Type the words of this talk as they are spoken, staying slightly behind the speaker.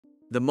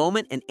The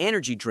moment an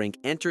energy drink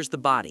enters the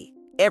body,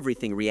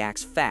 everything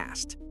reacts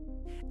fast.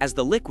 As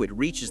the liquid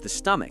reaches the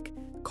stomach,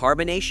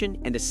 carbonation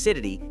and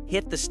acidity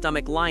hit the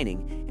stomach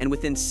lining, and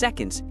within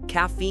seconds,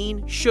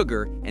 caffeine,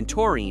 sugar, and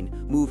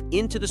taurine move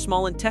into the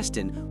small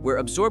intestine, where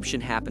absorption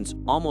happens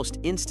almost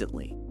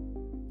instantly.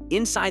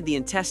 Inside the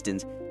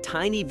intestines,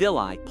 tiny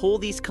villi pull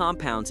these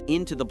compounds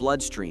into the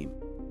bloodstream.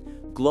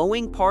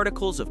 Glowing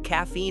particles of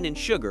caffeine and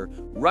sugar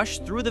rush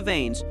through the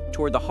veins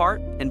toward the heart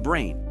and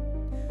brain.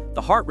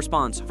 The heart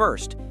responds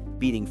first,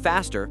 beating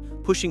faster,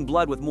 pushing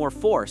blood with more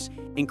force,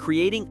 and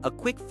creating a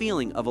quick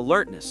feeling of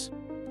alertness.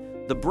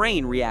 The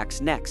brain reacts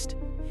next.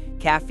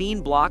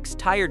 Caffeine blocks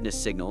tiredness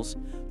signals,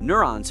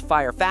 neurons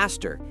fire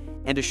faster,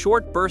 and a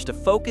short burst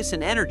of focus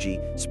and energy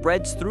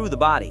spreads through the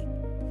body.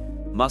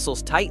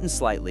 Muscles tighten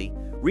slightly,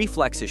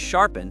 reflexes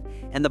sharpen,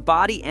 and the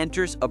body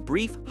enters a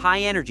brief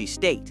high-energy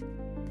state.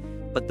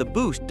 But the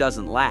boost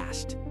doesn't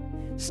last.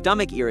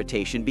 Stomach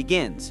irritation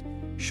begins,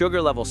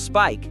 sugar levels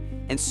spike,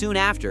 and soon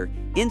after,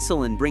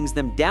 insulin brings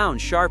them down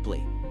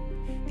sharply.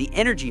 The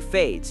energy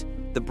fades,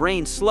 the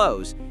brain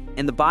slows,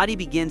 and the body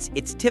begins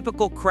its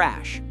typical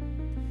crash.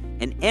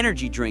 An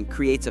energy drink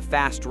creates a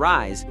fast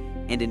rise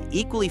and an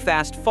equally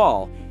fast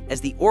fall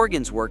as the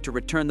organs work to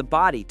return the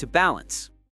body to balance.